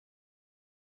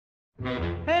The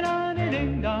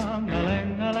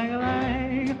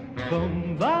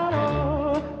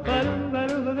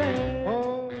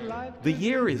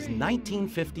year is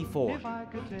 1954.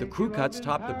 The Crew Cuts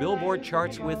top the Billboard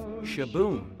charts with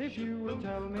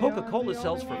Shaboom. Coca-Cola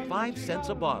sells for 5 cents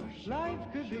a bottle.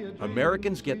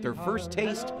 Americans get their first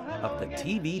taste of the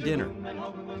TV dinner.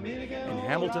 And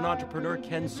Hamilton entrepreneur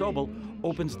Ken Sobel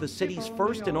opens the city's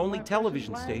first and only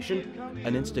television station,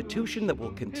 an institution that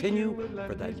will continue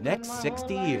for the next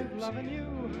 60 years.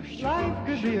 Life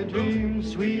could be a dream,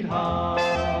 sweetheart.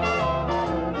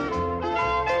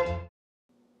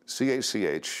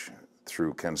 CHCH,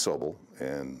 through Ken Sobel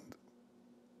and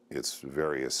its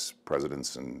various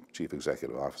presidents and chief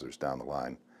executive officers down the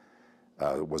line,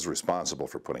 was responsible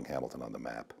for putting Hamilton on the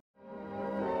map.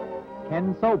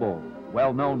 Ken Sobel,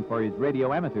 well known for his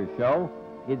radio amateur show,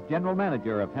 is general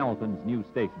manager of Hamilton's new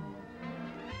station.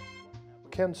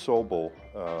 Ken Sobel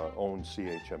owned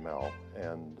CHML,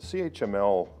 and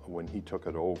CHML, when he took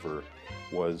it over,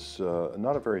 was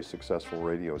not a very successful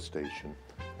radio station,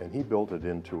 and he built it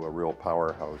into a real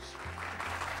powerhouse.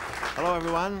 Hello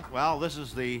everyone. Well, this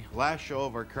is the last show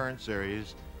of our current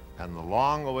series and the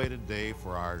long-awaited day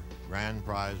for our grand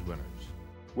prize winners.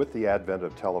 With the advent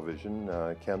of television,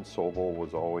 Ken Sobel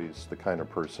was always the kind of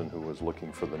person who was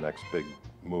looking for the next big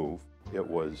move. It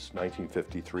was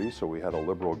 1953, so we had a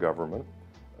liberal government.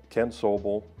 Ken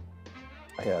Sobel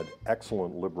had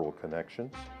excellent liberal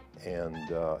connections, and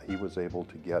he was able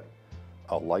to get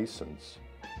a license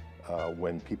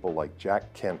when people like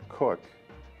Jack Kent Cooke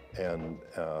and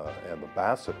the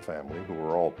Bassett family, who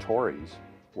were all Tories,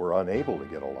 were unable to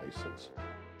get a license.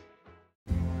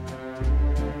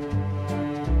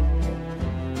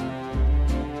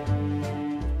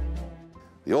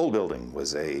 The old building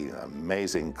was an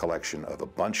amazing collection of a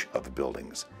bunch of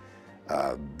buildings.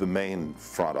 The main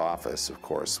front office, of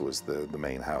course, was the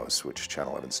main house, which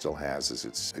Channel 11 still has as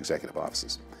its executive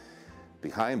offices.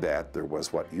 Behind that, there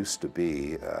was what used to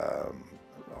be a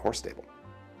horse stable,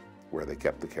 where they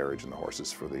kept the carriage and the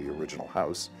horses for the original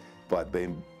house. But they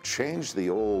changed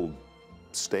the old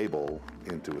stable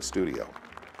into a studio.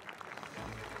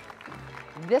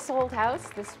 This old house,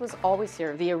 this was always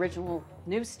here. The original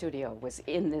news studio was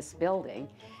in this building,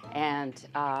 and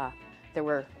there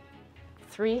were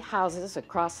 3 houses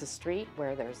across the street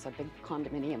where there's a big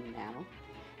condominium now.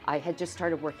 I had just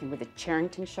started working with the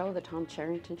Charrington show, the Tom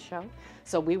Charrington show.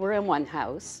 So we were in one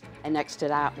house, and next to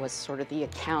that was sort of the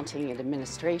accounting and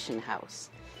administration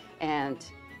house. And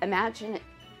imagine,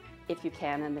 if you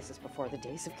can, and this is before the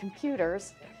days of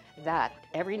computers, that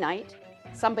every night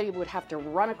somebody would have to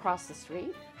run across the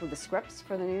street with the scripts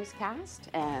for the newscast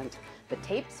and the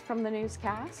tapes from the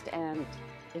newscast, and,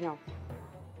 you know,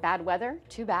 bad weather,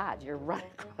 too bad. You're running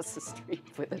across the street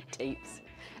with the tapes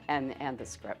and the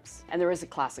scripts. And there is a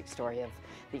classic story of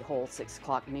the whole 6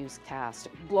 o'clock newscast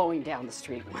blowing down the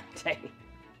street one day.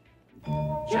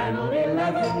 Channel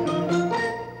 11.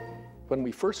 When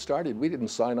we first started, we didn't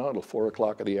sign on till 4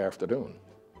 o'clock in the afternoon.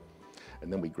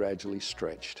 And then we gradually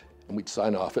stretched, and we'd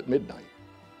sign off at midnight.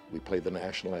 We'd play the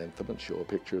national anthem and show a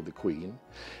picture of the Queen,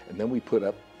 and then we put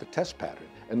up the test pattern.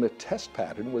 And the test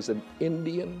pattern was an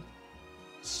Indian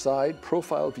side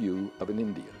profile view of an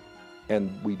Indian.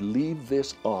 And we'd leave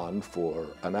this on for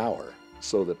an hour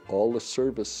so that all the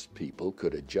service people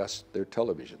could adjust their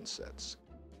television sets.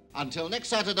 Until next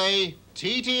Saturday,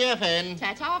 TTFN.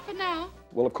 Ta-ta for now.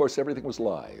 Well, of course, everything was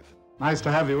live. Nice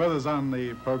to have you with us on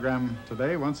the program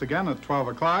today, once again at 12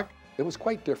 o'clock. It was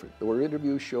quite different. There were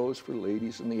interview shows for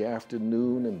ladies in the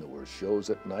afternoon, and there were shows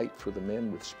at night for the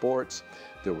men with sports.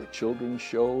 There were children's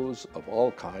shows of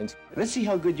all kinds. Let's see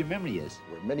how good your memory is.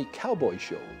 There were many cowboy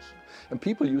shows. And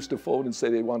people used to phone and say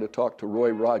they wanted to talk to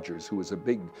Roy Rogers, who was a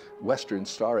big Western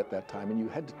star at that time, and you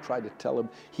had to try to tell him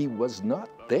he was not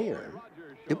there.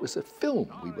 It was a film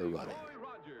we were running.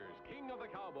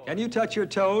 Can you touch your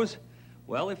toes?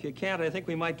 Well, if you can't, I think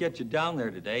we might get you down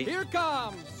there today. Here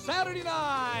comes Saturday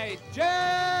Night Jamboree!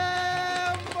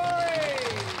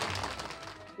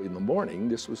 In the morning,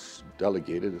 this was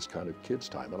delegated as kind of kids'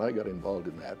 time, and I got involved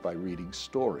in that by reading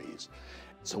stories.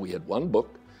 So we had one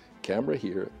book, camera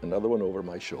here, another one over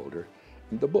my shoulder,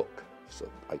 and the book. So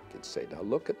I could say, now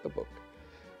look at the book.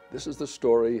 This is the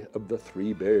story of the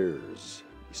 3 bears.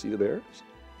 You see the bears?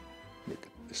 Look,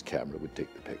 this camera would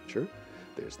take the picture.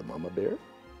 There's the mama bear,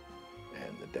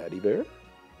 and the daddy bear,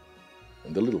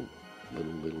 and the little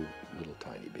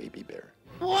tiny baby bear.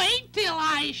 Wait till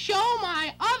I show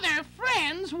my other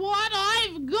friends what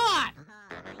I've got.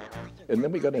 And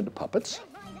then we got into puppets.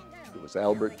 It was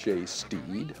Albert J.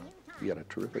 Steed. He had a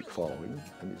terrific following,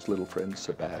 and his little friend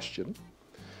Sebastian.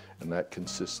 And that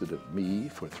consisted of me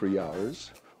for 3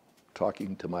 hours,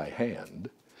 talking to my hand.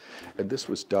 And this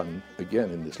was done, again,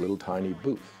 in this little tiny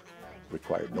booth.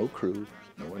 Required no crew,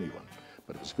 no anyone.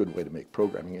 But it was a good way to make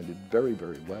programming and did very,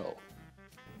 very well.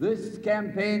 This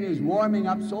campaign is warming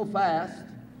up so fast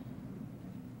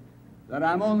that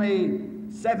I'm only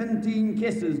 17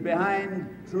 kisses behind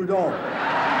Trudeau.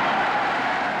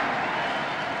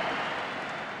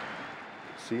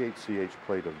 CHCH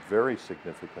played a very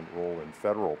significant role in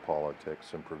federal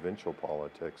politics and provincial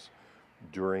politics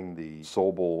during the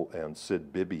Sobel and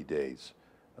Sid Bibby days.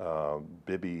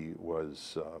 Bibby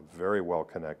was very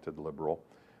well-connected liberal,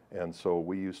 and so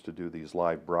we used to do these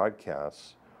live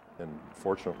broadcasts, and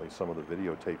fortunately some of the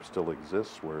videotape still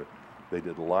exists where they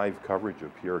did live coverage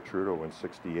of Pierre Trudeau in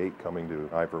 '68 coming to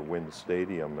Ivor Wynne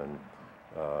Stadium and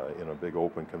in a big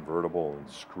open convertible and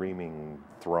screaming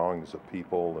throngs of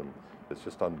people, and it's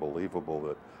just unbelievable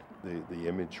that the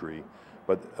imagery.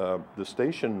 But the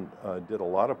station did a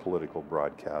lot of political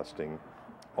broadcasting,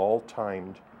 all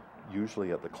timed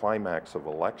usually at the climax of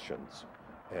elections,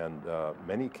 and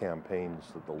many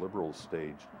campaigns that the Liberals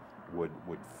staged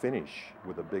would finish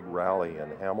with a big rally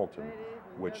in Hamilton,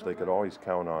 which they could always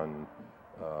count on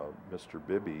Mr.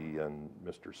 Bibby and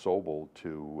Mr. Sobel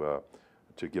to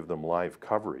give them live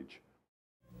coverage.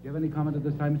 Do you have any comment at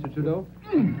this time, Mr. Trudeau?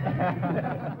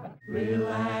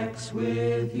 Relax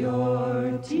with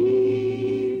your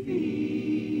TV.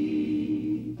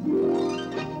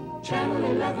 Channel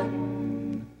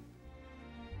 11.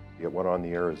 It went on the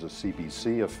air as a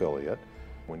CBC affiliate.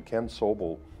 When Ken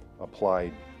Sobel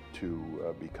applied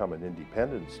to become an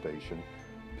independent station,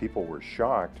 people were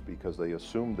shocked because they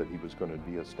assumed that he was going to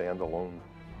be a standalone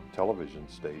television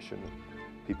station.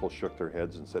 People shook their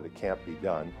heads and said it can't be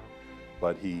done,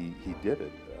 but he did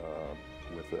it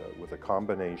with a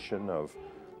combination of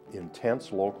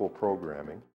intense local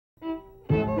programming,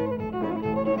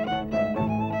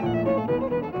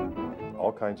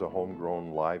 all kinds of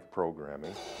homegrown live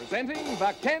programming, Presenting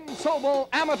the Ken Sobel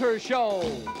Amateur Show,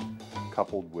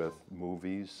 coupled with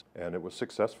movies, and it was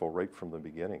successful right from the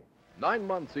beginning. 9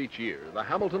 months each year, the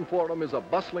Hamilton Forum is a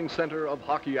bustling center of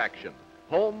hockey action,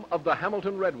 home of the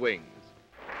Hamilton Red Wings.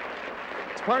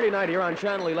 It's party night here on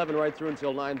Channel 11 right through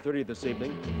until 9:30 this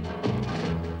evening.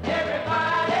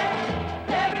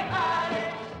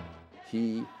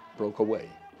 He broke away,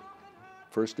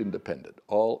 first independent,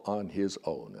 all on his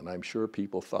own, and I'm sure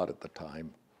people thought at the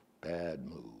time, bad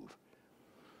move.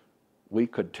 We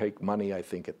could take money, I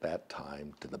think, at that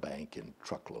time to the bank in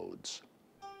truckloads.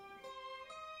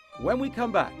 When we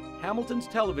come back, Hamilton's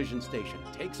television station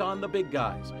takes on the big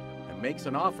guys and makes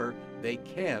an offer they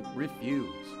can't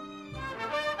refuse.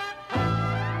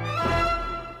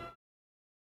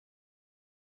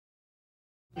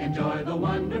 Enjoy the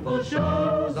wonderful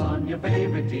shows on your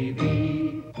favorite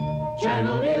TV.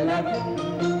 Channel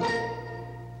 11.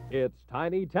 It's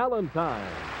Tiny Talent Time.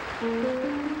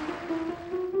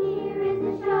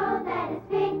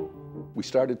 We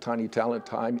started Tiny Talent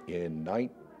Time in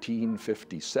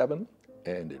 1957,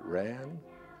 and it ran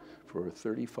for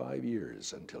 35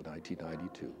 years until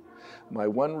 1992. My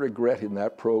one regret in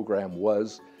that program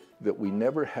was that we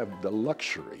never had the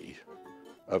luxury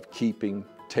of keeping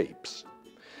tapes,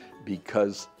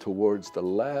 because towards the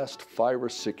last 5 or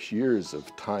 6 years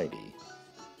of Tiny,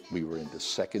 we were into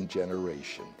second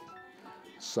generation.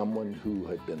 Someone who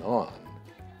had been on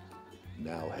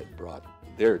now had brought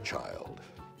their child.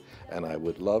 And I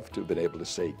would love to have been able to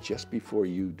say, just before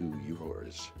you do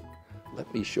yours,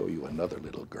 let me show you another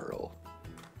little girl,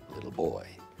 little boy,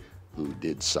 who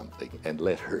did something, and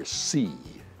let her see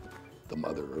the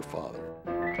mother or father.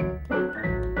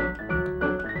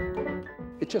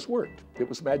 It just worked. It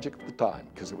was magic at the time,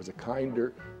 because it was a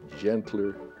kinder,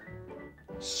 gentler,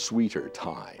 sweeter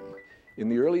time. In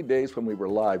the early days when we were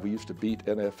live, we used to beat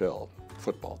NFL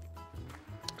football,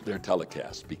 their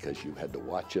telecast, because you had to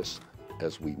watch us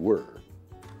as we were.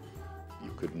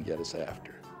 You couldn't get us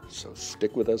after. So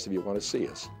stick with us if you want to see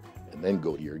us, and then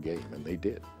go to your game, and they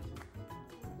did.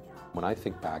 When I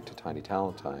think back to Tiny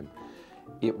Talent Time,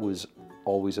 it was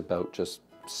always about just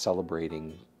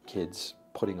celebrating kids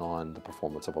putting on the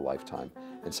performance of a lifetime.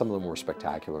 And some of them were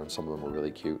spectacular, and some of them were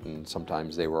really cute, and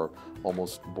sometimes they were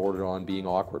almost bordered on being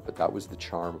awkward, but that was the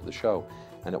charm of the show.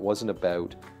 And it wasn't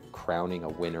about crowning a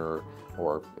winner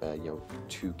or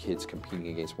two kids competing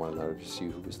against one another to see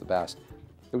who was the best.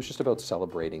 It was just about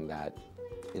celebrating that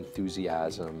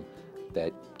enthusiasm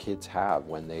that kids have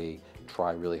when they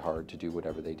try really hard to do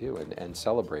whatever they do, and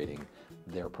celebrating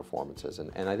their performances.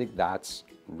 And I think that's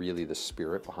really the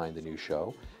spirit behind the new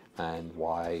show, and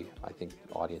why I think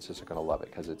audiences are going to love it,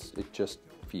 because it just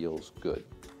feels good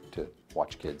to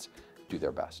watch kids do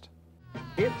their best.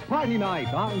 It's party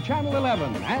night on Channel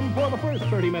 11, and for the first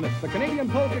 30 minutes, the Canadian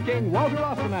polka king Walter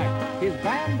Ostenak, his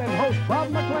band and host Bob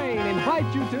McLean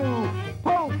invite you to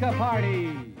Polka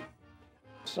Party.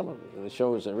 Some of the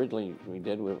shows originally we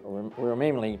did were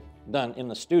mainly done in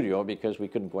the studio because we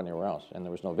couldn't go anywhere else, and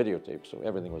there was no videotape, so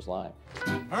everything was live.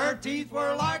 Her teeth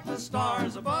were like the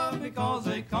stars above because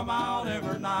they come out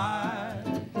every night.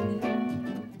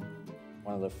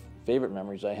 One of the favorite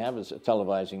memories I have is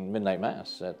televising Midnight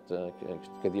Mass at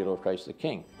Cathedral of Christ the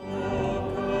King.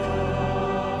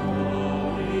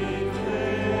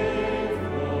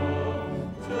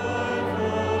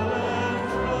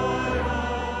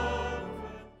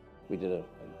 We did a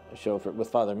show with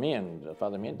Father Meehan.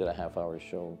 Father Meehan did a half-hour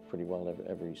show pretty well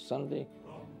every Sunday.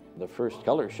 The first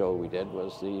color show we did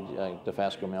was the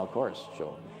DeFasco Male Chorus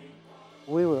show.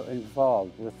 We were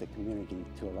involved with the community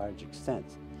to a large extent.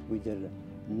 We did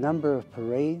a number of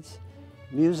parades.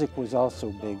 Music was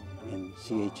also big in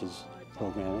CH's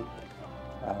programming.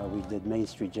 We did Main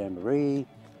Street Jamboree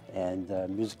and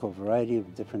musical variety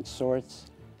of different sorts.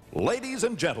 Ladies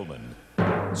and gentlemen,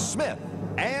 Smith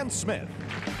and Smith.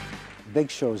 Big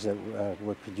shows that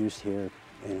were produced here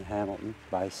in Hamilton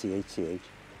by CHCH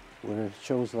were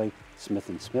shows like Smith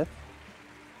and Smith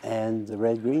and the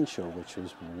Red Green Show, which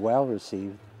was well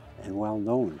received and well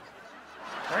known.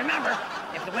 Remember,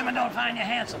 if the women don't find you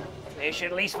handsome, they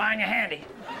should at least find you handy.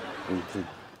 We did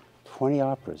 20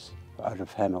 operas out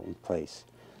of Hamilton Place.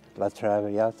 La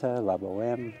Traviata, La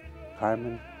Bohème,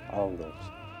 Carmen, all of those.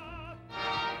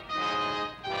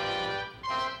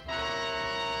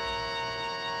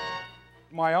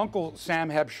 My uncle, Sam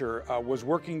Hebscher, was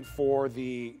working for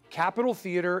the Capitol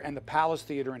Theater and the Palace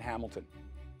Theater in Hamilton.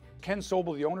 Ken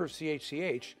Sobel, the owner of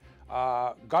CHCH,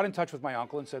 got in touch with my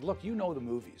uncle and said, look, you know the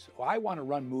movies. Well, I want to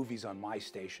run movies on my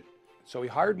station. So he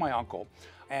hired my uncle,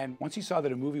 and once he saw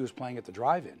that a movie was playing at the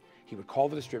drive-in, he would call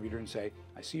the distributor and say,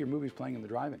 I see your movie's playing in the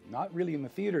drive-in, not really in the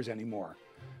theaters anymore.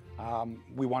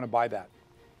 We want to buy that.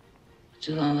 But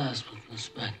you don't ask with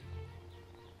respect.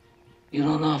 You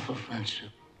don't offer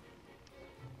friendship.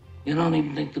 You don't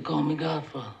even think to call me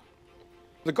Godfather.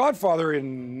 The Godfather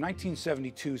in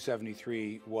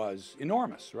 1972-73 was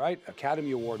enormous, right?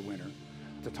 Academy Award winner.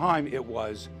 At the time, it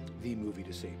was the movie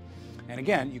to see. And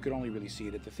again, you could only really see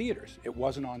it at the theaters. It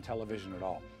wasn't on television at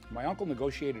all. My uncle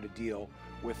negotiated a deal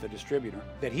with the distributor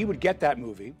that he would get that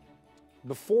movie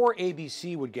before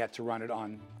ABC would get to run it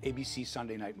on ABC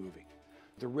Sunday Night Movie.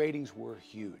 The ratings were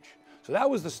huge. So that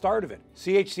was the start of it.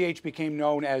 CHCH became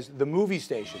known as the movie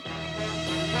station.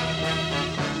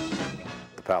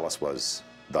 The Palace was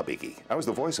the biggie. I was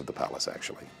the voice of the Palace,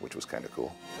 actually, which was kind of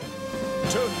cool.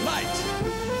 Tonight,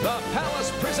 the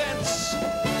Palace presents...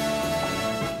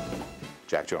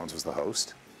 Jack Jones was the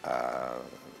host, a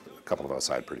couple of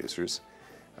outside producers,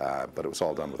 but it was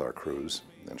all done with our crews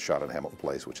and shot in Hamilton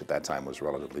Place, which at that time was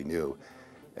relatively new.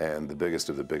 And the biggest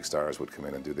of the big stars would come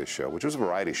in and do this show, which was a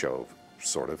variety show,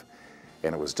 sort of.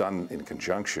 And it was done in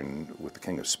conjunction with the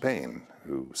King of Spain,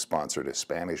 who sponsored a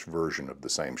Spanish version of the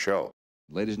same show.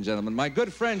 Ladies and gentlemen, my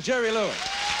good friend Jerry Lewis.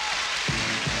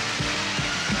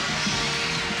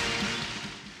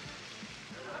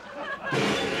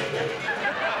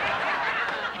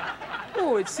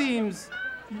 Oh, it seems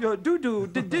your doo-doo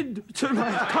did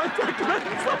tonight. Contact lens.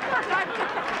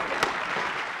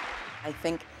 I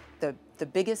think the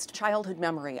biggest childhood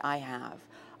memory I have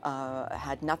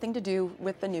had nothing to do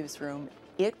with the newsroom.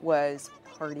 It was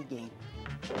Party Game.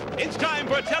 It's time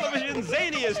for television's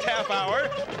zaniest half hour,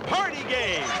 Party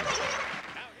Game.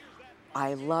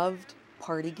 I loved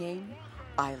Party Game.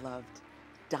 I loved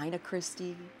Dinah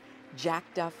Christie, Jack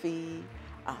Duffy,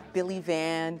 Billy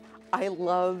Van. I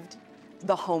loved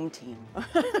the home team.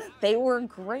 They were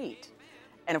great.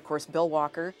 And of course, Bill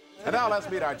Walker. And now let's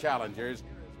meet our challengers.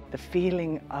 The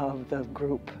feeling of the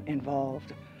group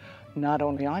involved, not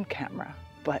only on camera,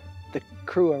 but the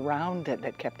crew around it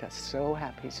that kept us so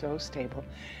happy, so stable,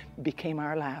 became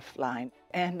our laugh line.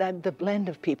 And the blend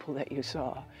of people that you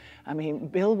saw. I mean,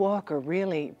 Bill Walker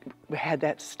really had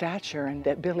that stature, and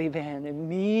that Billy Van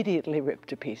immediately ripped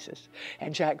to pieces.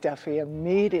 And Jack Duffy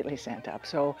immediately sent up.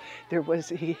 So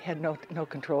he had no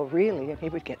control really, and he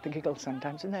would get the giggles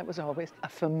sometimes. And that was always a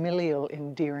familial,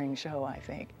 endearing show, I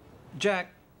think.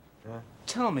 Jack,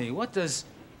 tell me, what does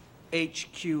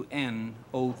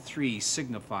HQN03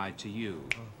 signify to you?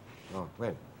 Oh,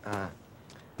 wait.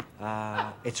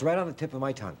 It's right on the tip of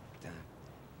my tongue.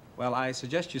 Well, I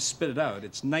suggest you spit it out.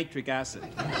 It's nitric acid.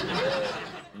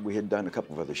 We had done a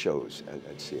couple of other shows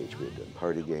at CH. We had done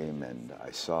Party Game, and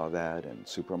I Saw That, and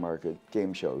Supermarket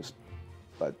game shows,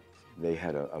 but they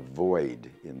had a void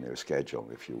in their schedule,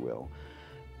 if you will.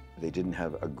 They didn't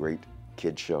have a great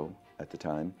kid show at the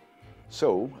time.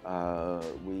 So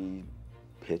we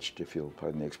pitched, if you'll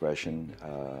pardon the expression,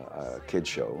 a kids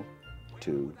show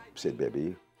to Sid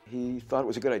Bibby. He thought it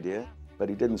was a good idea, but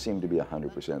he didn't seem to be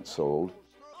 100% sold.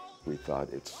 We thought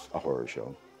it's a horror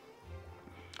show.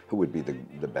 Who would be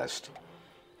the best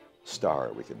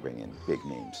star we could bring in, big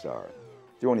name star?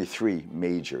 There were only 3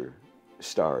 major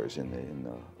stars in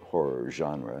the horror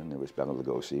genre, and there was Bela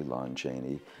Lugosi, Lon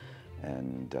Chaney,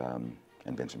 and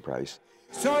Vincent Price.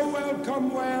 So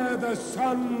welcome where the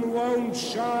sun won't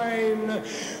shine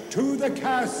to the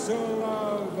castle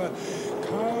of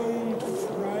Count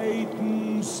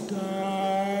Frightenstein.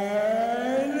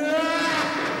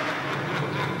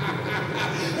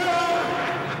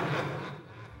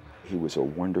 He was a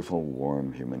wonderful,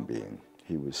 warm human being.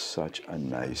 He was such a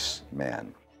nice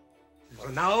man. For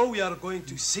now, we are going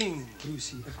to sing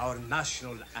our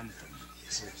national anthem.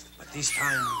 But this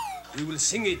time, we will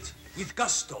sing it with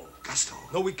gusto. Gusto?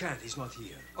 No, we can't. He's not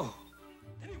here. Oh.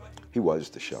 He was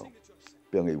the show.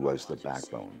 Billy was the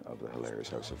backbone of the hilarious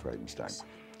House of Frightenstein.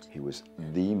 He was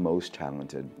the most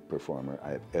talented performer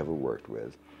I have ever worked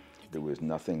with. There was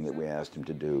nothing that we asked him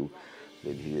to do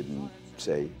that he didn't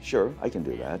say, sure, I can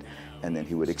do that. And then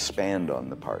he would expand on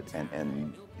the part,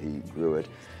 and he grew it,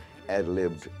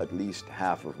 ad-libbed at least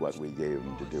half of what we gave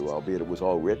him to do, albeit it was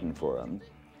all written for him.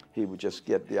 He would just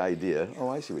get the idea, oh,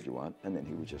 I see what you want, and then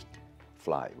he would just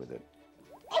fly with it.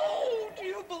 Oh, do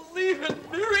you believe in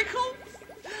miracles?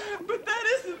 But that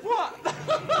isn't what.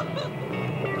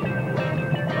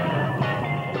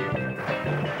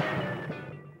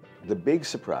 The big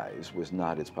surprise was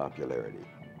not its popularity.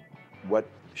 What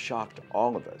shocked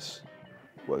all of us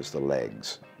was the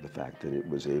legs, the fact that it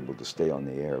was able to stay on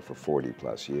the air for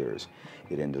 40+ years.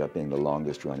 It ended up being the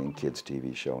longest running kids'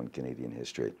 TV show in Canadian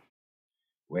history.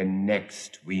 When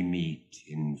next we meet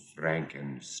in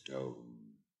Frankenstone,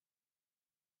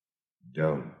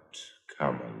 don't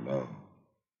come alone.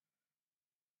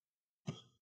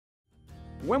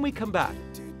 When we come back,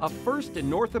 a first in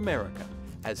North America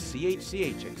as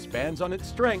CHCH expands on its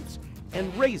strengths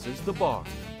and raises the bar.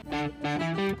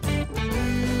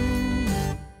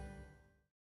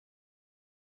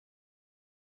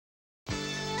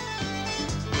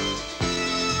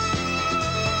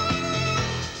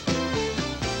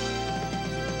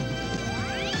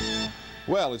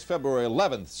 Well, it's February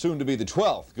 11th, soon to be the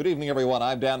 12th. Good evening, everyone.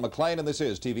 I'm Dan McLean, and this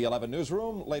is TV 11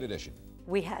 Newsroom, late edition.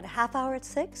 We had a half hour at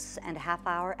 6 and a half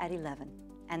hour at 11,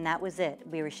 and that was it.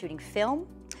 We were shooting film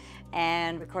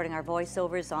and recording our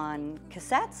voiceovers on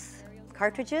cassettes,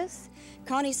 cartridges.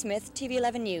 Connie Smith, TV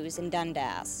 11 News in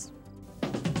Dundas.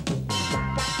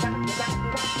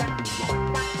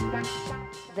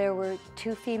 There were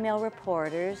 2 female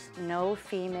reporters, no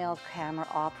female camera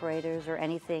operators or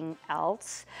anything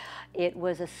else. It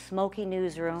was a smoky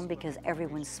newsroom because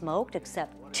everyone smoked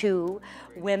except 2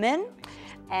 women.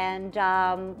 And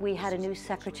we had a new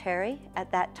secretary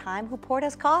at that time who poured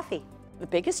us coffee. The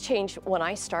biggest change when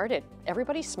I started,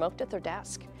 everybody smoked at their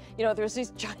desk. You know, there's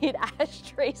these giant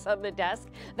ashtrays on the desk.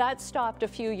 That stopped a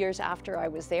few years after I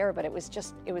was there, but it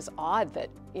was odd that,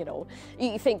 you know,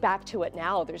 you think back to it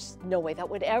now, there's no way that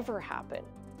would ever happen.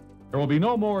 There will be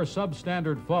no more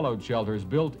substandard fallout shelters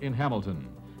built in Hamilton.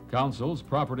 Council's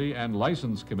Property and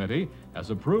License Committee has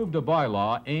approved a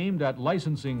bylaw aimed at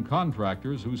licensing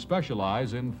contractors who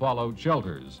specialize in fallout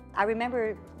shelters. I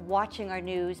remember watching our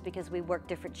news because we worked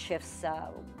different shifts,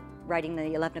 writing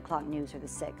the 11 o'clock news or the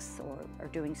 6 or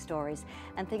doing stories,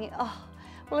 and thinking, oh,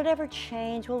 will it ever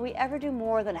change? Will we ever do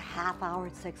more than a half hour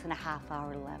at 6 and a half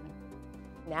hour at 11?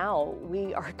 Now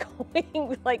we are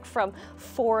going like from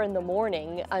 4 in the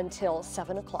morning until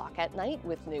 7 o'clock at night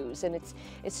with news, and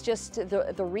it's just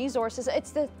the resources. It's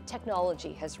the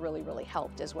technology has really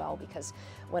helped as well, because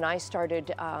when I started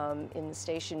in the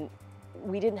station,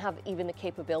 we didn't have even the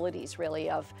capabilities really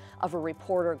of a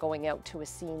reporter going out to a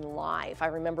scene live. I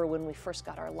remember when we first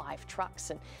got our live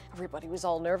trucks and everybody was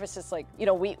all nervous. It's like, you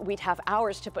know, we'd have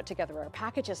hours to put together our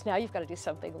packages. Now you've got to do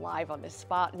something live on the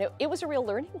spot. And it was a real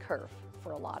learning curve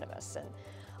for a lot of us.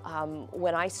 And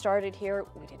when I started here,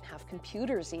 we didn't have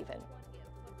computers even.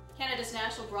 Canada's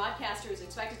national broadcaster is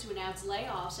expected to announce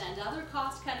layoffs and other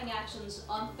cost-cutting actions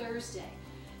on Thursday.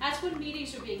 That's when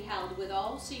meetings are being held with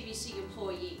all CBC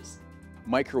employees.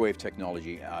 Microwave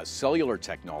technology, cellular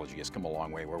technology has come a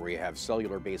long way, where we have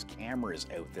cellular-based cameras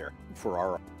out there for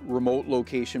our remote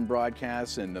location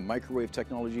broadcasts, and the microwave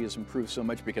technology has improved so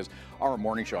much because our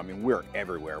morning show, I mean, we're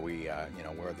everywhere. We, you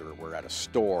know, whether we're at a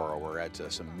store or we're at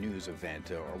some news event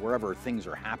or wherever things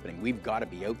are happening, we've got to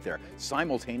be out there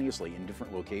simultaneously in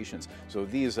different locations. So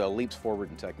these leaps forward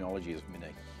in technology has been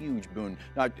a huge boon,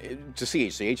 not to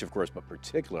CHCH, of course, but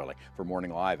particularly for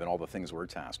Morning Live and all the things we're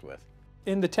tasked with.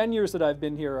 In the 10 years that I've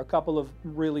been here, a couple of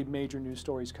really major news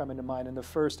stories come into mind, and the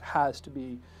first has to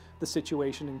be the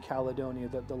situation in Caledonia,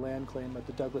 the land claim at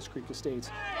the Douglas Creek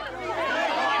Estates.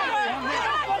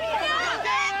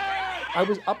 I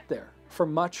was up there for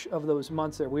much of those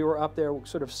months there. We were up there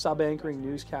sort of sub-anchoring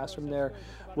newscasts from there,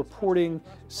 reporting,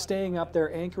 staying up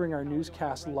there, anchoring our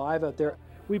newscasts live out there.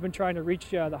 We've been trying to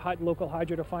reach the local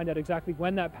hydro to find out exactly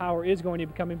when that power is going to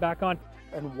be coming back on.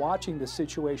 And watching the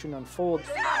situation unfold.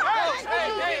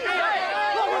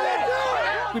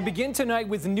 We begin tonight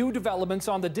with new developments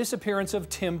on the disappearance of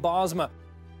Tim Bosma.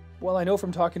 Well, I know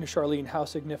from talking to Charlene how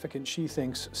significant she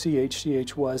thinks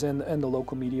CHCH was and the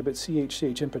local media, but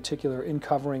CHCH in particular in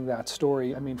covering that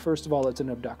story. I mean, first of all, it's an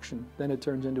abduction. Then it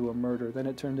turns into a murder. Then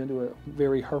it turned into a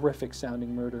very horrific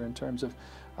sounding murder in terms of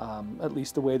at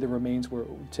least the way the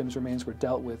Tim's remains were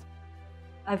dealt with.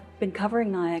 I've been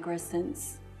covering Niagara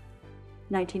since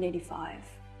 1985.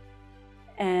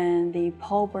 And the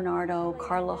Paul Bernardo,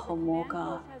 Carla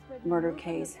Homolka murder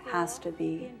case has to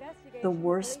be the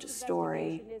worst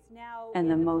story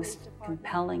and the most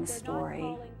compelling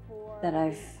story that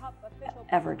I've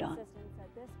ever done.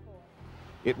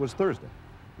 It was Thursday,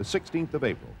 the 16th of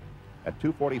April, at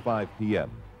 2:45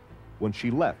 p.m., when she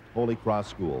left Holy Cross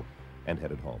School and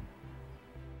headed home.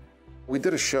 We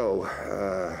did a show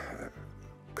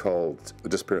called The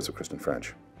Disappearance of Kristen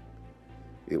French.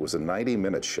 It was a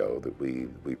 90-minute show that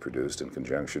we produced in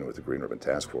conjunction with the Green Ribbon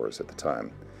Task Force at the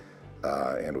time.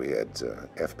 And we had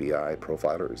FBI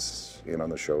profilers in on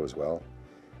the show as well.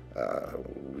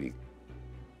 We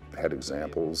had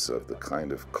examples of the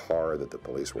kind of car that the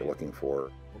police were looking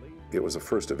for. It was a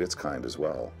first of its kind as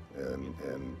well,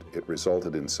 and it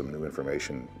resulted in some new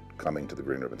information coming to the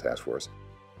Green Ribbon Task Force.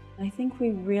 I think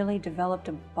we really developed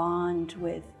a bond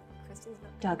with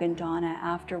Doug and Donna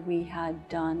after we had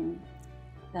done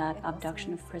that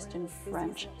abduction of Kristen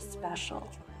French special.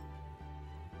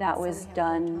 That was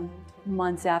done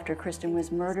months after Kristen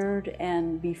was murdered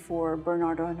and before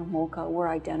Bernardo and Homolka were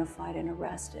identified and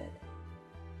arrested.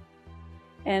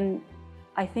 And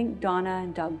I think Donna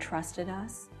and Doug trusted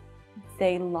us.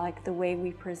 They liked the way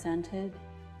we presented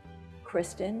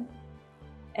Kristen.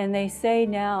 And they say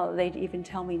now, they even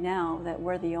tell me now, that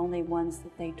we're the only ones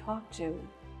that they talk to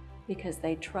because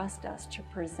they trust us to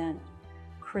present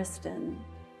Kristen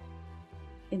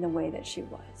in the way that she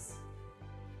was.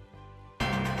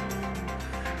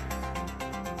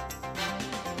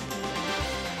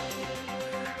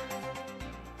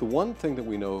 The one thing that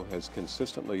we know has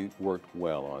consistently worked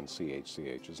well on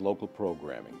CHCH is local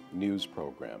programming, news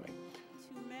programming.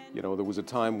 You know, there was a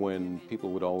time when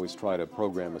people would always try to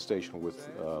program a station with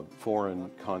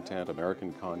foreign content,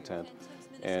 American content,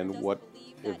 and what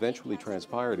eventually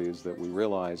transpired is that we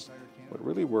realized what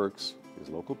really works is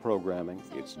local programming,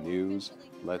 it's news,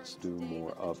 let's do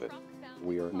more of it.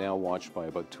 We are now watched by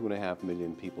about 2.5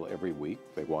 million people every week.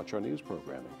 They watch our news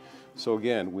programming. So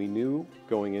again, we knew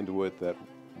going into it that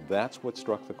that's what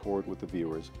struck the chord with the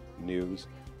viewers, news,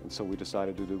 and so we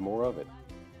decided to do more of it.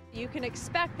 You can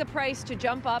expect the price to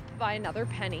jump up by another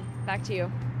penny. Back to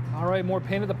you. All right, more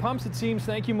pain at the pumps, it seems.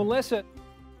 Thank you, Melissa.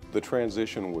 The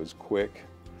transition was quick.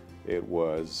 It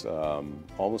was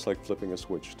almost like flipping a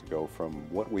switch to go from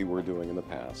what we were doing in the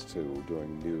past to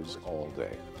doing news all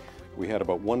day. We had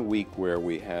about 1 week where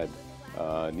we had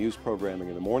news programming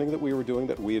in the morning that we were doing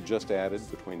that we had just added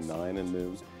between 9 and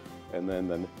noon. And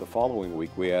then the following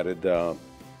week we added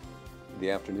the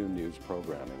afternoon news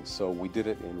programming. So we did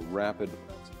it in rapid,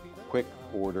 quick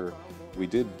order. We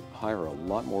did hire a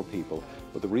lot more people,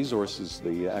 but the resources,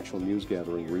 the actual news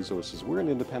gathering resources, we're an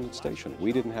independent station.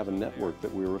 We didn't have a network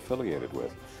that we were affiliated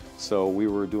with. So we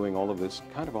were doing all of this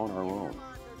kind of on our own.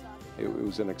 It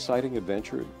was an exciting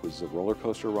adventure. It was a roller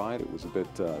coaster ride. It was a bit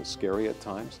scary at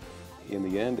times. In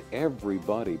the end,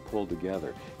 everybody pulled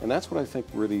together. And that's what I think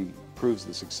really proves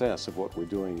the success of what we're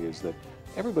doing, is that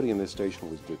everybody in this station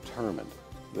was determined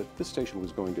that this station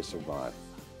was going to survive.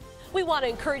 We want to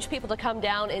encourage people to come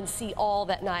down and see all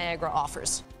that Niagara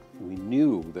offers. We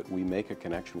knew that we make a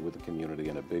connection with the community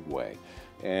in a big way.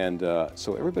 And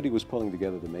so everybody was pulling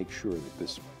together to make sure that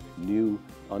this new,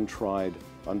 untried,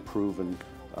 unproven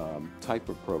type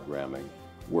of programming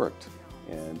worked.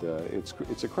 And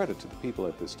it's a credit to the people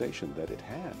at this station that it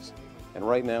has. And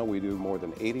right now we do more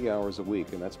than 80 hours a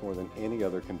week, and that's more than any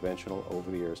other conventional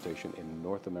over-the-air station in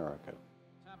North America.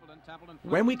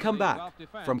 When we come back,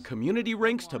 from community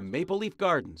rinks to Maple Leaf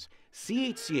Gardens,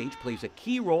 CHCH plays a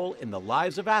key role in the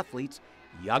lives of athletes,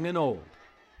 young and old.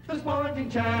 The Sporting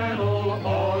Channel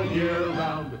all year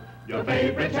round. Your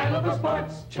favorite channel for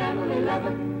sports, Channel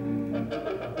 11.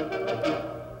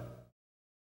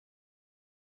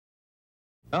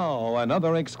 Now,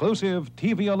 another exclusive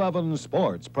TV 11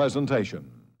 sports presentation.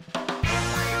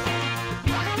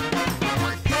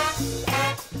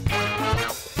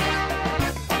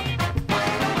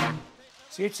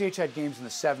 CHCH had games in the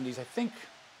 70s. I'm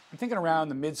thinking around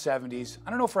the mid-70s. I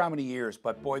don't know for how many years,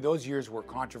 but boy, those years were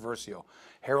controversial.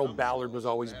 Harold Ballard was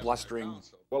always blustering.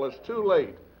 Well, it's too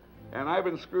late, and I've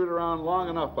been screwed around long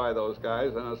enough by those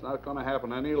guys, and it's not going to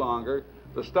happen any longer.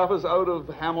 The stuff is out of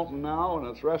Hamilton now, and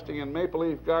it's resting in Maple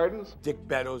Leaf Gardens. Dick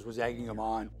Beddoes was egging him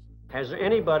on. Has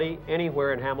anybody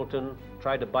anywhere in Hamilton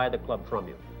tried to buy the club from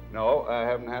you? No, I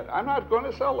haven't had. I'm not going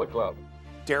to sell the club.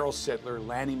 Daryl Sittler,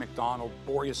 Lanny McDonald,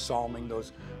 Boreas Salming,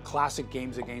 those classic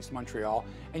games against Montreal.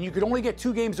 And you could only get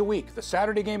 2 games a week, the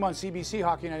Saturday game on CBC,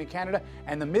 Hockey Night in Canada,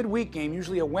 and the midweek game,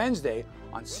 usually a Wednesday,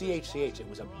 on CHCH. It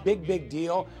was a big, big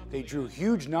deal. They drew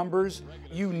huge numbers.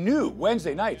 You knew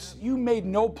Wednesday nights, you made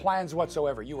no plans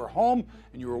whatsoever. You were home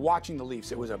and you were watching the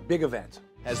Leafs. It was a big event.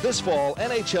 As this fall,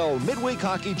 NHL midweek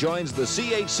hockey joins the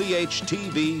CHCH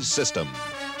TV system.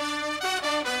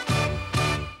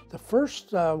 The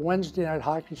first Wednesday night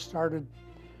hockey started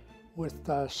with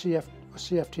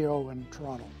CFTO in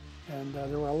Toronto. And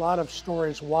there were a lot of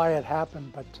stories why it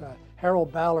happened, but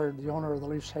Harold Ballard, the owner of the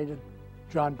Leafs, hated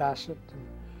John Bassett. And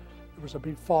there was a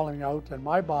big falling out, and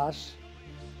my boss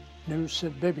knew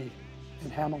Sid Bibby in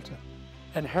Hamilton.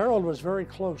 And Harold was very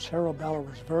close. Harold Ballard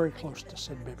was very close to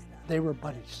Sid Bibby. They were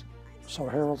buddies. So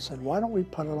Harold said, why don't we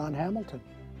put it on Hamilton?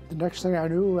 The next thing I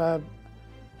knew, I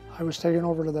was taken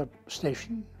over to the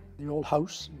station, the old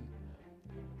house, and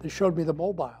they showed me the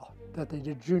mobile that they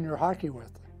did junior hockey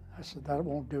with. I said, that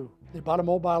won't do. They bought a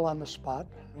mobile on the spot.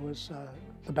 It was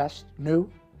the best, new,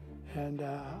 and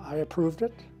I approved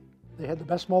it. They had the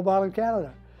best mobile in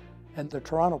Canada. And the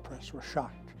Toronto press were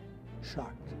shocked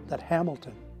that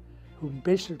Hamilton, who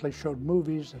basically showed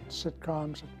movies and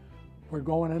sitcoms, were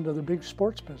going into the big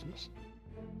sports business.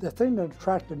 The thing that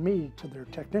attracted me to their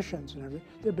technicians and everything,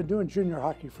 they've been doing junior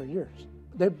hockey for years.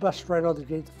 They bust right out of the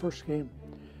gate the first game.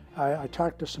 I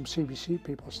talked to some CBC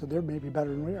people, said they're maybe better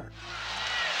than we are.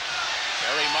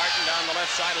 Barry Martin down the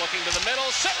left side, looking to the middle.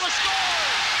 Sittler scores!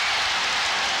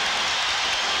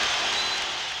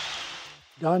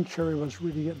 Don Cherry was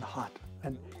really getting hot,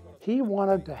 and he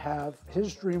wanted to have,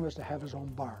 his dream was to have his own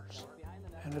bars.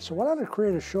 And I said, why don't I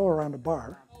create a show around a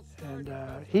bar? And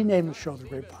he named the show The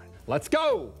Grapevine. Let's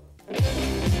go!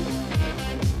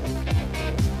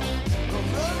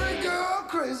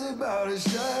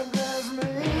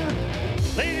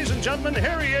 Ladies and gentlemen,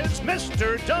 here he is,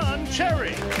 Mr. Don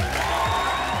Cherry.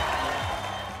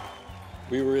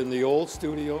 We were in the old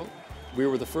studio. We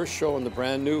were the first show in the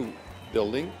brand new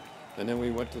building, and then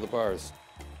we went to the bars.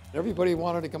 Everybody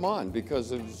wanted to come on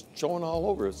because it was showing all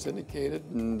over, syndicated,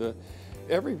 and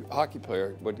every hockey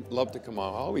player would love to come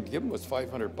on. All we'd give them was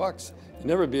 $500. You'd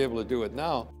never be able to do it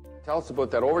now. Tell us about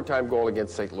that overtime goal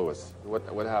against St. Louis.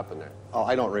 What happened there? Oh,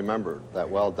 I don't remember that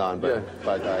well, Don, but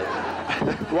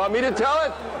I... You want me to tell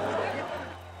it?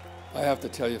 I have to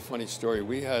tell you a funny story.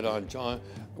 We had on John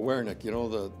Wernick, you know,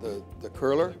 the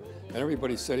curler, and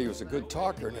everybody said he was a good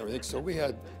talker and everything. So we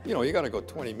had, you know, you got to go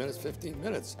 20 minutes, 15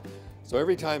 minutes. So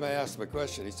every time I asked him a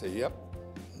question, he'd say, yep,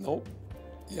 nope,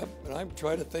 yep. And I'm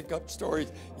trying to think up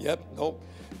stories, yep, nope.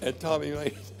 And Tommy and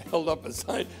I held up a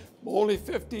sign, only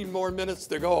 15 more minutes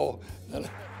to go.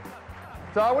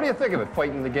 So what do you think of it,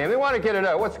 fighting the game? They want to get it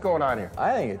out. What's going on here?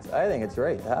 I think it's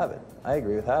great to have it. I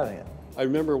agree with having it. I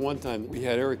remember one time we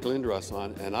had Eric Lindros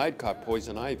on, and I'd caught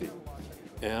poison ivy.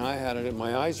 And I had it, and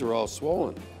my eyes are all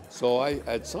swollen. So I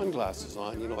had sunglasses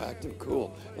on, you know, acting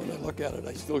cool. When I look at it,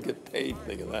 I still get paid,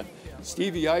 think of that.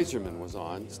 Stevie Eiserman was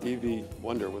on, Stevie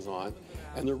Wonder was on,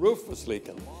 and the roof was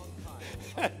leaking.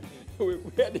 We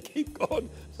had to keep going.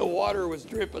 The water was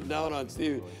dripping down on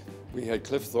Stevie. We had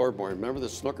Cliff Thorburn, remember the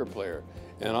snooker player?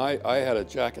 And I had a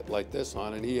jacket like this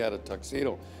on, and he had a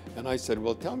tuxedo. And I said,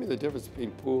 well, tell me the difference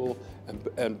between pool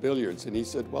and billiards. And he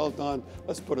said, well, Don,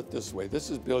 let's put it this way. This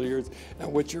is billiards,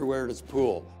 and what you're wearing is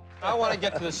pool. I want to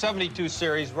get to the 72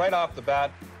 series right off the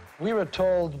bat. We were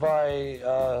told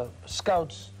by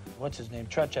scouts, what's his name,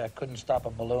 Trechak, couldn't stop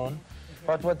a balloon.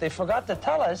 But what they forgot to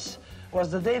tell us was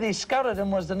the day they scouted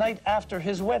him was the night after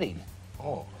his wedding.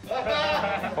 Oh.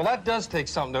 Well, that does take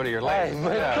something out of your life.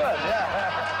 Good,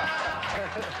 yeah.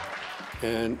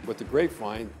 And with the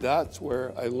grapevine, that's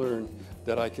where I learned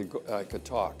that I could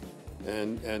talk.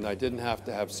 And I didn't have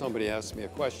to have somebody ask me a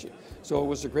question. So it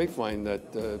was the grapevine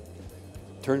that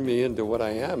turned me into what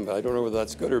I am. I don't know whether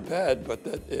that's good or bad, but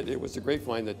it was the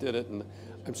grapevine that did it, and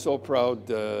I'm so proud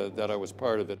that I was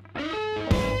part of it.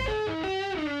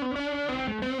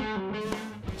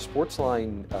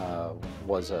 Sportsline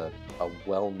was a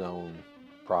well-known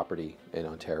property in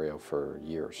Ontario for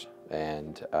years,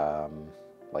 and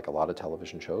like a lot of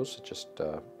television shows, it just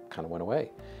kind of went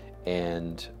away.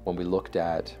 And when we looked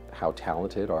at how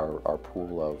talented our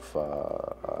pool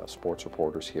of sports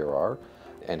reporters here are,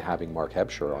 and having Mark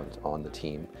Hebscher on the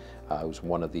team, who's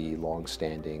one of the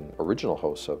long-standing original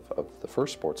hosts of the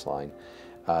first Sportsline,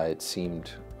 it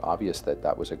seemed obvious that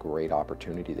that was a great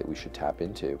opportunity that we should tap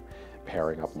into.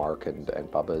 Pairing up Mark and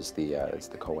Bubba as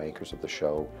the co-anchors of the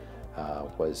show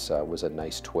was a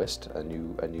nice twist, a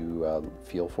new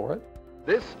feel for it.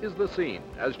 This is the scene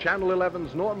as Channel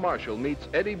 11's Norm Marshall meets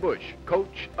Eddie Bush,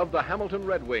 coach of the Hamilton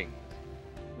Red Wings.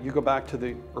 You go back to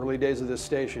the early days of this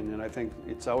station, and I think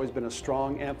it's always been a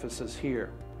strong emphasis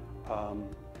here.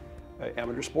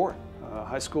 Amateur sport,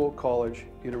 high school, college,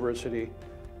 university,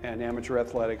 and amateur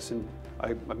athletics. And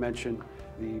I mentioned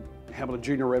the Hamilton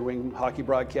Junior Red Wing hockey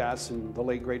broadcasts, and the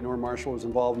late great Norm Marshall was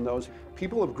involved in those.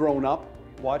 People have grown up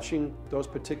watching those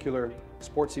particular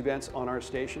sports events on our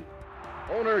station.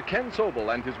 Owner Ken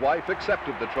Sobel and his wife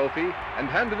accepted the trophy and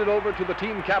handed it over to the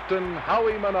team captain,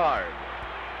 Howie Menard.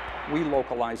 We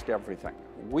localized everything.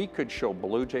 We could show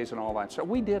Blue Jays and all that, so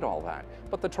we did all that.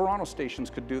 But the Toronto stations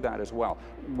could do that as well.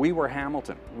 We were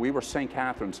Hamilton, we were St.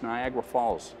 Catharines, Niagara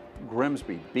Falls,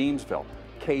 Grimsby, Beamsville,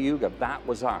 Cayuga, that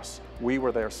was us. We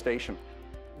were their station.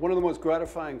 One of the most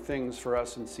gratifying things for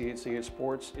us in CHCH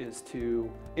Sports is to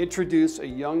introduce a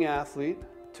young athlete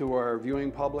to our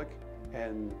viewing public,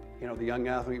 and you know, the young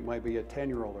athlete might be a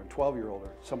 10-year-old or 12-year-old or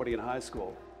somebody in high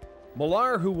school.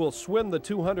 Millar, who will swim the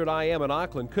 200 IM in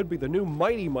Auckland, could be the new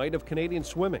Mighty Mite of Canadian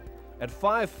swimming. At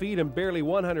 5 feet and barely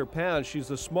 100 pounds, she's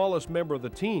the smallest member of the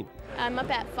team. I'm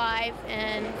up at 5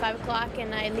 o'clock,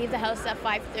 and I leave the house at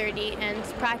 5:30, and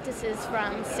practice is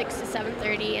from 6 to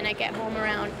 7:30, and I get home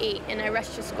around 8, and I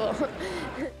rush to school.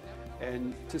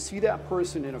 And to see that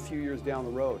person in a few years down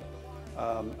the road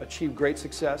achieve great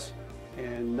success,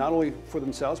 and not only for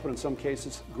themselves, but in some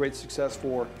cases, great success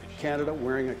for Canada,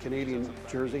 wearing a Canadian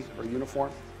jersey or uniform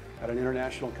at an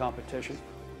international competition.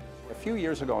 A few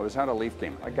years ago, I was at a Leaf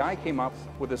game. A guy came up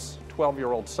with his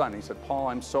 12-year-old son. He said, "Paul,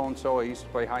 I'm so-and-so. I used to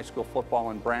play high school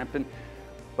football in Brampton,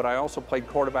 but I also played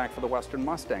quarterback for the Western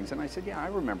Mustangs." And I said, "Yeah, I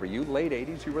remember you. Late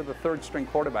 80s, you were the third-string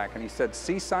quarterback." And he said,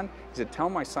 "See, son," he said, "tell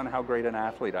my son how great an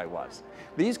athlete I was."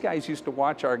 These guys used to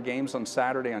watch our games on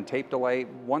Saturday on tape delay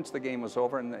once the game was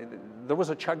over, and there was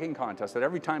a chugging contest that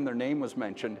every time their name was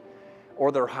mentioned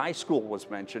or their high school was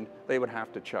mentioned, they would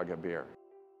have to chug a beer.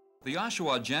 The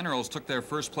Oshawa Generals took their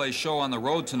first place show on the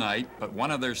road tonight, but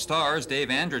one of their stars, Dave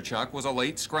Andrzejczuk, was a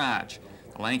late scratch.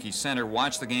 The Lanky center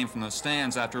watched the game from the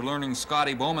stands after learning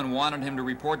Scotty Bowman wanted him to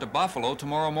report to Buffalo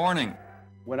tomorrow morning.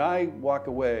 When I walk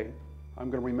away, I'm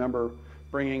going to remember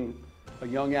bringing a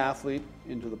young athlete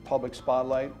into the public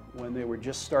spotlight when they were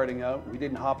just starting out. We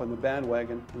didn't hop on the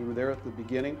bandwagon. We were there at the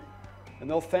beginning, and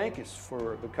they'll thank us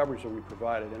for the coverage that we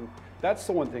provided. And that's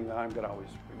the one thing that I'm going to always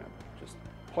remember, just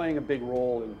playing a big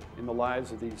role in the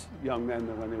lives of these young men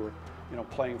when they were, you know,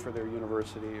 playing for their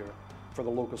university or for the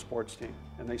local sports team,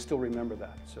 and they still remember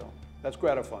that. So that's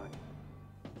gratifying.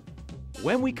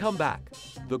 When we come back,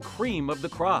 the cream of the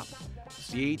crop.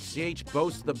 CHCH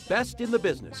boasts the best in the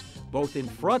business, both in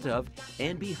front of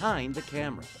and behind the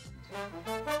camera.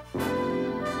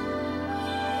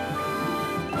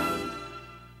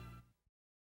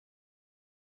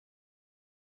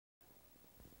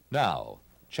 Now,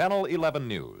 Channel 11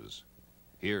 News.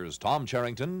 Here's Tom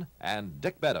Charrington and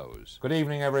Dick Beddoes. Good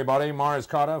evening, everybody. Morris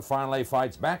Carter finally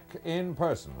fights back in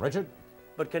person. Richard?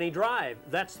 But can he drive?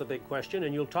 That's the big question,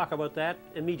 and you'll talk about that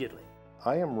immediately.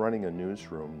 I am running a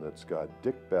newsroom that's got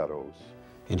Dick Beddoes.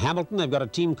 In Hamilton, they've got a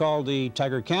team called the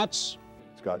Tiger Cats.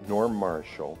 It's got Norm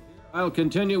Marshall. I'll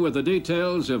continue with the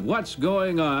details of what's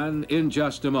going on in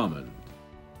just a moment.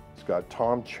 It's got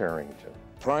Tom Charrington.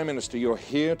 Prime Minister, you're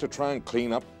here to try and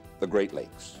clean up the Great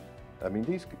Lakes. I mean,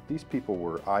 these people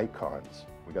were icons.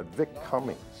 We got Vic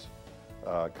Cummings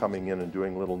coming in and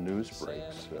doing little news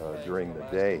breaks during the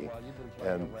day.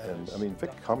 And I mean,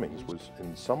 Vic Cummings was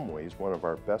in some ways one of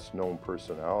our best known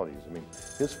personalities. I mean,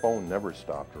 his phone never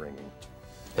stopped ringing.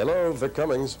 Hello, Vic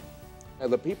Cummings. Are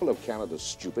the people of Canada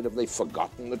stupid? Have they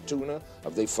forgotten the tuna?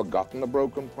 Have they forgotten the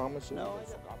broken promises? No.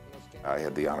 I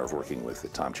had the honor of working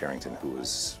with Tom Charrington, who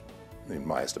was, in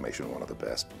my estimation, one of the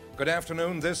best. Good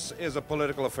afternoon. This is a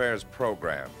political affairs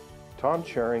program. Tom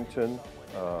Charrington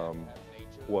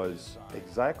was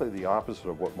exactly the opposite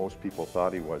of what most people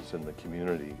thought he was in the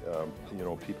community. You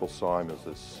know, people saw him as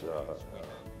this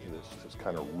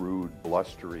kind of rude,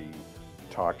 blustery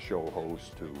talk show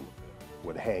host who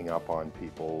would hang up on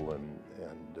people and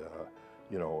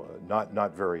you know,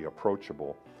 not very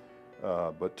approachable.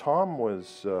 But Tom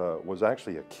was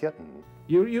actually a kitten.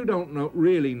 You don't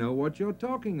really know what you're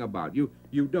talking about. You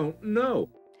don't know.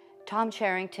 Tom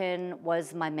Charrington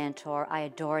was my mentor. I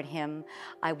adored him.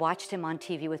 I watched him on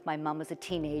TV with my mom as a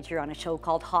teenager on a show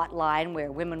called Hotline,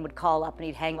 where women would call up and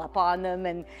he'd hang up on them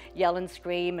and yell and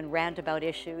scream and rant about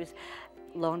issues.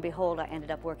 Lo and behold, I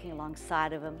ended up working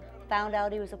alongside of him. Found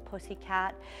out he was a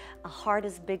pussycat, a heart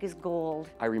as big as gold.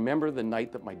 I remember the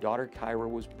night that my daughter Kyra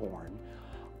was born.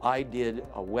 I did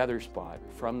a weather spot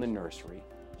from the nursery,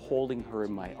 holding her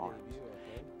in my arms.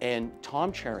 And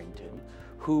Tom Charrington,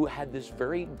 who had this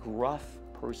very gruff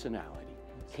personality,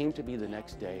 came to me the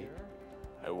next day.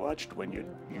 I watched when you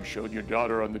showed your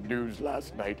daughter on the news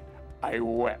last night. I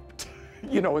wept.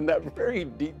 You know, in that very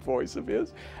deep voice of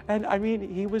his. And I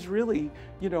mean, he was really,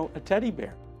 you know, a teddy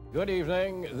bear. Good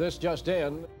evening. This just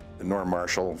in. Norm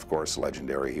Marshall, of course,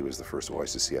 legendary. He was the first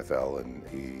voice of CFL, and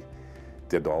he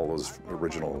did all those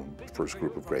original first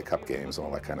group of Grey Cup games and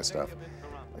all that kind of stuff.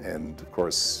 And of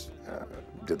course,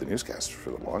 did the newscast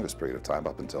for the longest period of time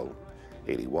up until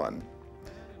 '81.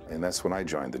 And that's when I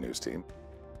joined the news team.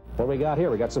 What we got here?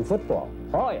 We got some football.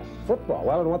 Oh yeah, football.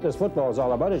 Well, and what this football is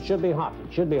all about, it should be hockey.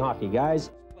 It should be hockey,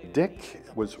 guys. Dick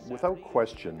was, without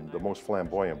question, the most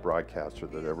flamboyant broadcaster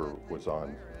that ever was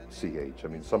on CH. I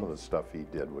mean, some of the stuff he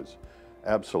did was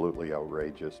absolutely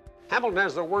outrageous. Hamilton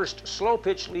has the worst slow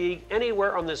pitch league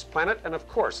anywhere on this planet, and of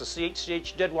course the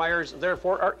CHCH dead wires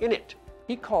therefore are in it.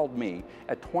 He called me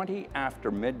at 20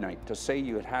 after midnight to say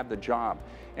you had had the job.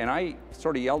 And I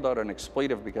sort of yelled out an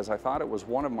expletive because I thought it was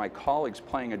one of my colleagues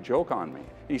playing a joke on me.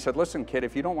 He said, listen, kid,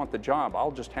 if you don't want the job,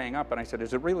 I'll just hang up. And I said,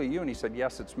 is it really you? And he said,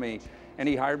 yes, it's me. And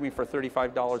he hired me for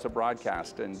 $35 a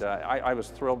broadcast. And I was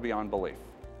thrilled beyond belief.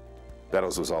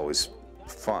 Meadows was always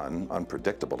fun,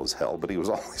 unpredictable as hell, but he was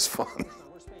always fun.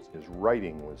 His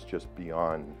writing was just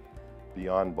beyond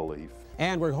belief.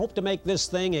 And we hope to make this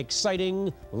thing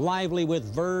exciting, lively with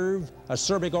verve,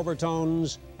 acerbic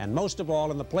overtones, and most of all,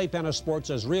 in the playpen of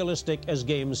sports, as realistic as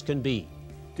games can be.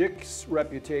 Dick's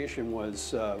reputation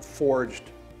was forged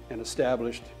and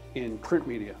established in print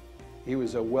media. He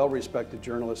was a well-respected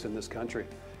journalist in this country.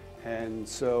 And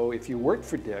so if you worked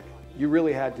for Dick, you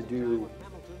really had to do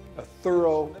a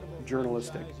thorough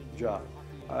journalistic job.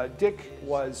 Dick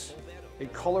was a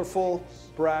colorful,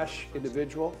 brash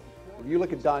individual. If you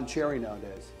look at Don Cherry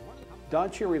nowadays,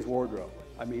 Don Cherry's wardrobe,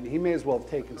 I mean, he may as well have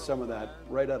taken some of that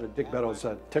right out of Dick Meadows'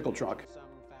 tickle trunk.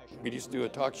 We used to do a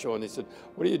talk show, and they said,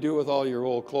 what do you do with all your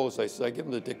old clothes? I said, I give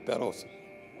them to Dick Meadows.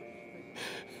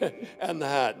 And the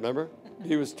hat, remember?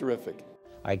 He was terrific.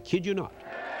 I kid you not.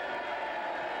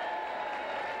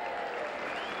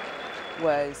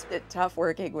 Was it tough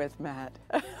working with Matt?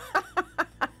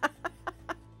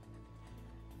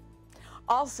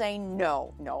 I'll say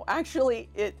no. Actually,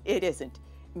 it isn't.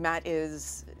 Matt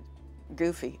is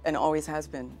goofy and always has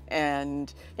been.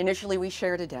 And initially we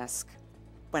shared a desk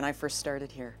when I first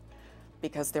started here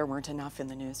because there weren't enough in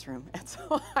the newsroom. And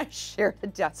so I shared a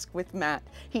desk with Matt.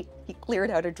 He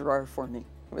cleared out a drawer for me.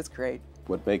 It was great.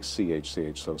 What makes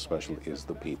CHCH so special is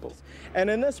the people. And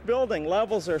in this building,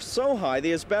 levels are so high,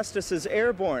 the asbestos is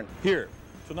airborne. Here,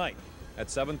 tonight, at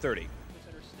 7:30.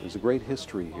 There's a great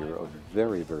history here of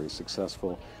very, very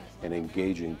successful and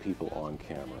engaging people on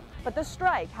camera. But the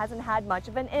strike hasn't had much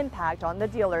of an impact on the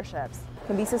dealerships. It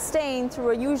can be sustained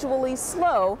through a usually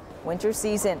slow winter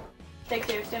season. Take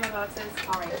care, demo boxes.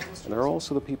 All right. And there are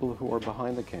also the people who are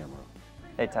behind the camera.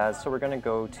 Hey Taz, so we're going to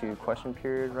go to question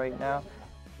period right now.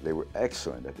 They were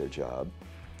excellent at their job,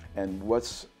 and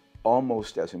what's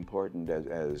almost as important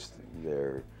as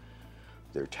their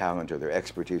talent or their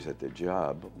expertise at their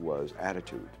job was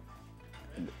attitude.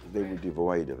 They were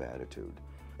devoid of attitude.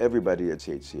 Everybody at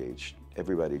CHCH,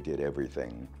 everybody did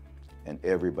everything, and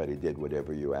everybody did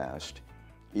whatever you asked,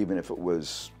 even if it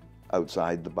was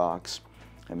outside the box.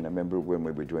 I mean, I remember when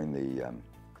we were doing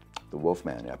the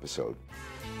Wolfman episode.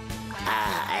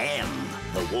 I am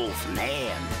the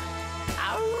Wolfman.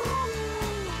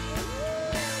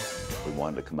 We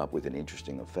wanted to come up with an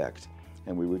interesting effect,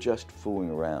 and we were just fooling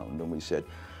around, and we said,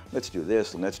 let's do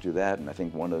this and let's do that, and I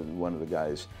think one of the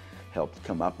guys helped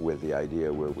come up with the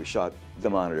idea where we shot the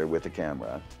monitor with the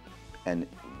camera, and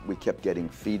we kept getting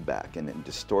feedback and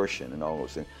distortion and all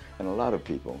those things, and a lot of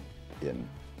people in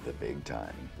the big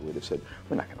time would have said,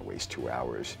 we're not going to waste 2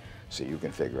 hours so you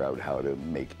can figure out how to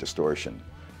make distortion.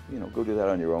 You know, go do that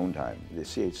on your own time. The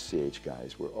CHCH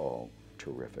guys were all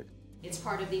terrific. It's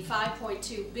part of the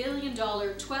 $5.2 billion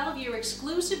 12-year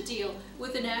exclusive deal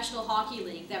with the National Hockey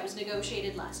League that was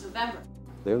negotiated last November.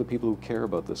 They're the people who care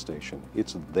about the station.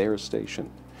 It's their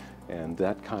station. And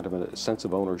that kind of a sense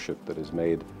of ownership that has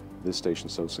made this station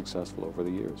so successful over the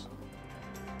years.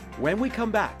 When we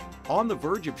come back, on the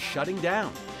verge of shutting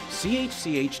down,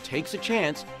 CHCH takes a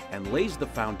chance and lays the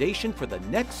foundation for the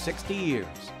next 60 years.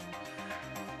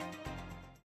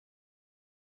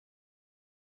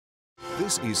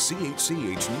 This is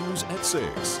CHCH News at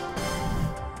 6.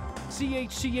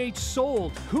 CHCH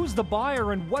sold. Who's the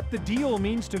buyer and what the deal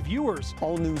means to viewers?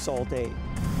 All news all day.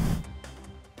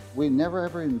 We never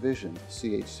ever envisioned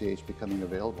CHCH becoming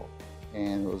available.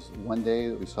 And it was one day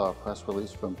that we saw a press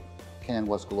release from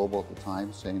CanWest Global at the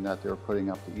time saying that they were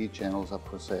putting up the E channels up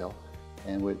for sale.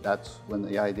 And that's when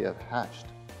the idea hatched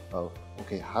of,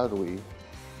 okay, how do we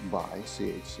buy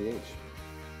CHCH?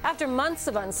 After months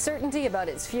of uncertainty about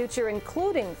its future,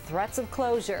 including threats of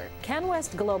closure,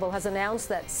 CanWest Global has announced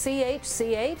that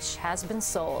CHCH has been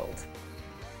sold.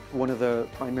 One of the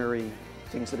primary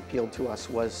things that appealed to us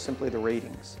was simply the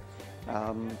ratings.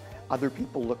 Other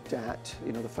people looked at,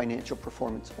 the financial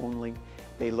performance only.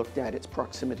 They looked at its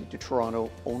proximity to Toronto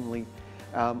only.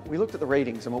 We looked at the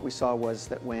ratings, and what we saw was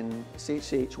that when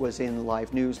CHCH was in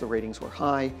live news, the ratings were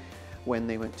high. When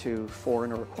they went to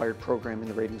foreign or acquired programming,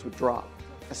 the ratings would drop.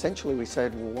 Essentially, we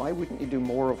said, well, why wouldn't you do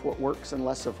more of what works and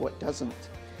less of what doesn't?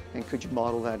 And could you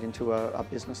model that into a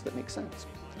business that makes sense?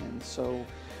 And so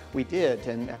we did,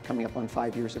 and coming up on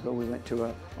 5 years ago, we went to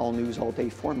an all news, all day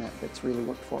format that's really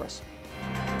worked for us.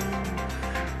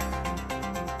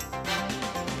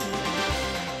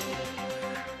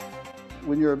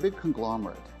 When you're a big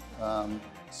conglomerate,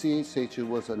 CHCH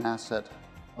was an asset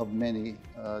of many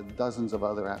dozens of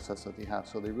other assets that they have,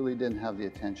 so they really didn't have the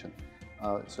attention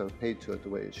sort of paid to it the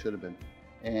way it should have been.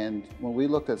 And when we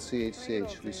looked at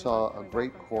CHCH, we saw a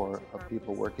great core of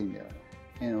people working there.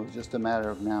 And it was just a matter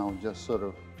of now just sort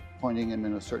of pointing them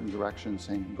in a certain direction,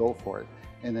 saying, go for it,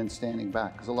 and then standing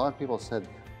back. Because a lot of people said,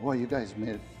 boy, you guys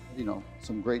made,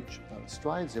 some great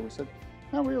strides there. We said,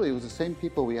 not really, it was the same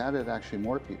people. We added actually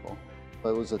more people, but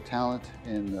it was the talent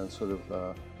and sort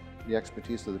of the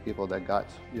expertise of the people that got,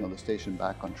 the station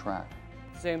back on track.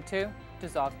 Zoom 2,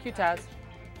 dissolve QTAS.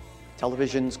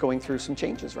 Television's going through some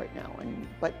changes right now,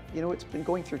 but it's been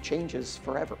going through changes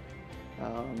forever.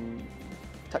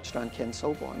 Touched on Ken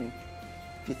Sobel. I mean,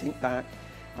 if you think back,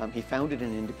 he founded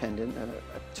an independent,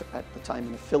 at the time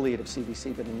an affiliate of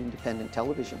CBC, but an independent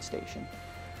television station,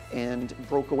 and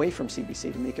broke away from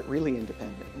CBC to make it really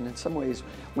independent. And in some ways,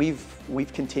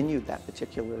 we've continued that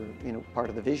particular part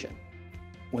of the vision.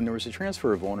 When there was a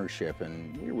transfer of ownership,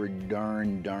 and we were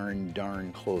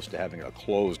darn close to having a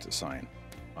closed sign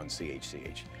on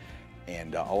CHCH.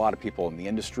 And a lot of people in the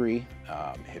industry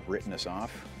had written us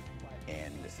off,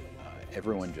 and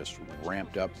everyone just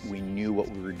ramped up. We knew what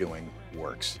we were doing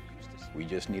works. We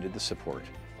just needed the support.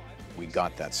 We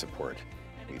got that support.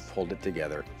 We pulled it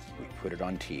together, we put it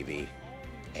on TV,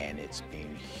 and it's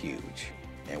been huge.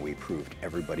 And we proved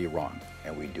everybody wrong,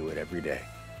 and we do it every day.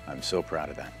 I'm so proud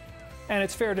of that. And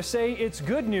it's fair to say it's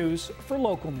good news for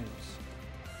local news.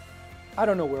 I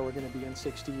don't know where we're going to be in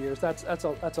 60 years. That's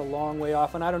a long way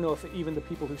off, and I don't know if even the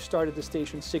people who started the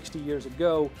station 60 years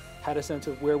ago had a sense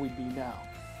of where we'd be now.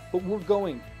 But we're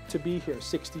going to be here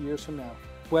 60 years from now.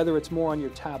 Whether it's more on your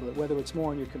tablet, whether it's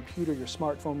more on your computer, your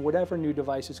smartphone, whatever new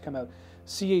devices come out,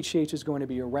 CHCH is going to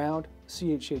be around,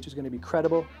 CHCH is going to be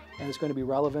credible, and it's going to be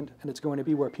relevant, and it's going to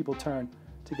be where people turn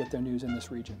to get their news in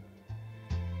this region.